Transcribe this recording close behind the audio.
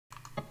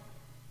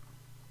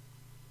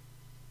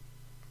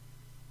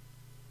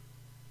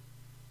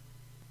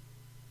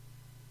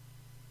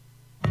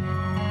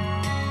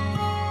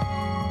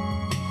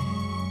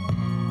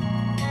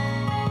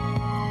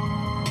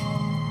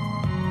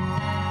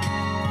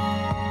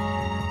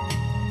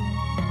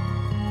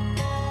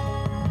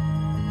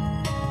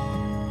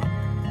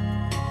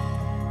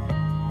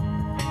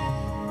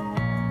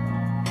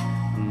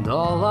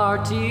all our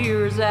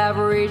tears have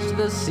reached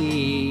the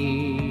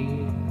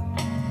sea.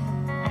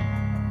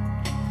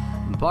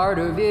 Part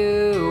of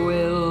you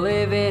will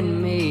live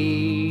in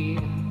me,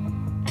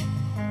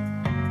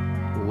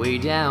 way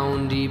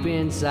down deep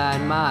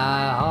inside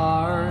my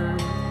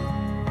heart.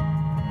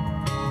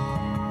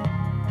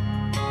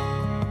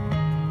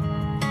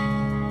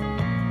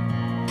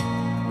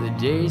 The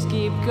days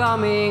keep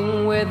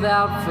coming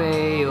without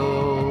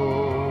fail.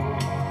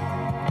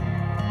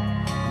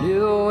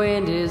 New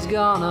wind is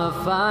gonna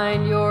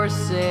find your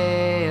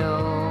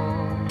sail.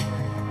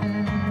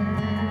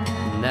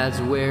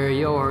 That's where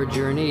your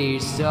journey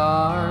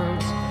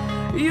starts.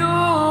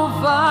 You'll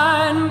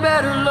find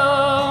better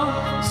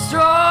love,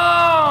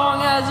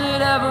 strong as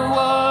it ever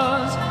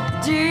was,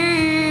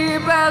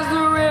 deep as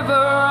the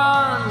river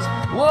runs,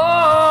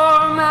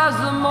 warm as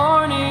the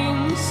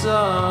morning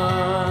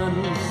sun.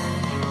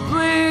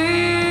 Please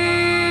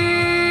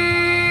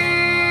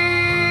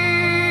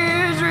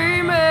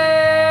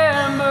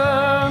remember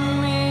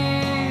me.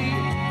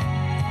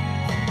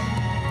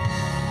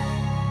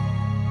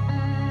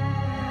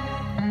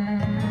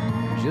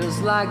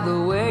 Just like the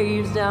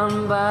waves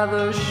down by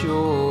the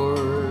shore,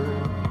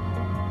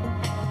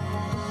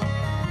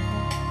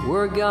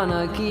 we're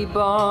gonna keep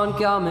on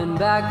coming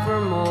back for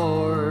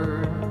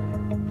more.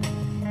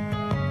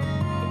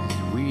 'Cause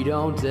we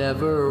don't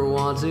ever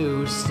want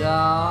to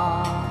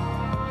stop.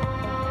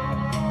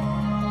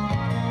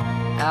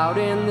 Out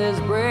in this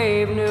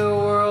brave new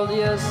world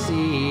you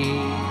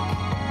seek,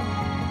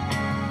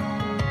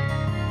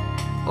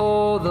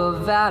 oh, the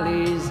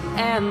valleys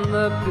and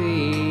the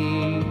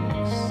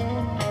peaks,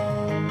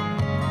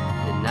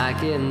 and I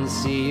can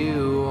see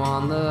you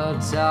on the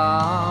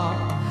top.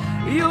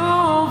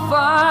 You'll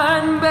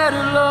find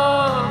better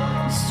love,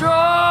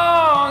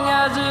 strong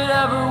as it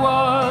ever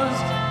was,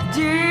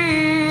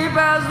 deep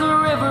as the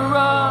river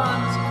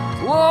runs,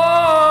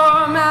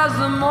 warm as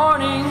the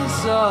morning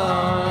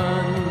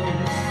sun.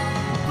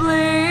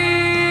 Please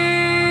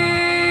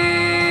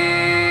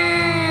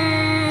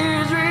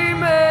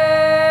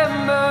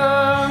remember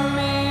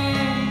me.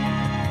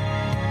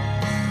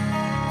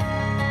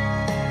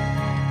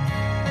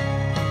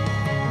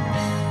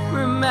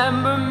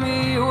 Remember me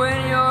when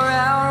you're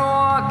out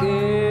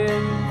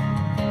walking,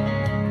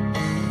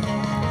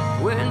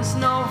 when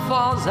snow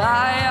falls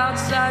high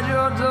outside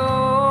your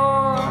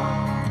door,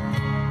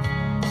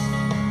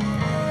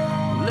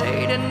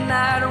 late at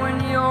night when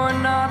you're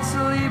not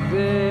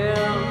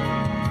sleeping,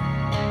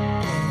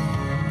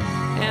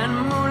 and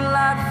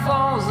moonlight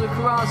falls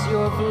across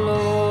your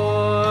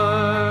floor.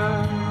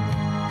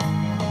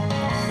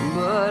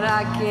 But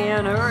I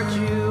can't hurt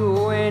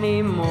you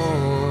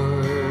anymore.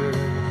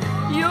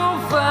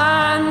 You'll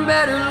find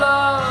better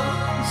love,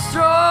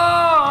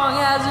 strong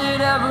as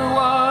it ever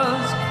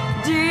was,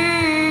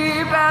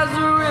 deep as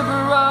the river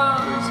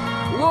runs,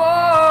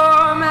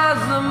 warm as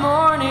the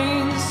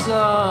morning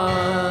sun.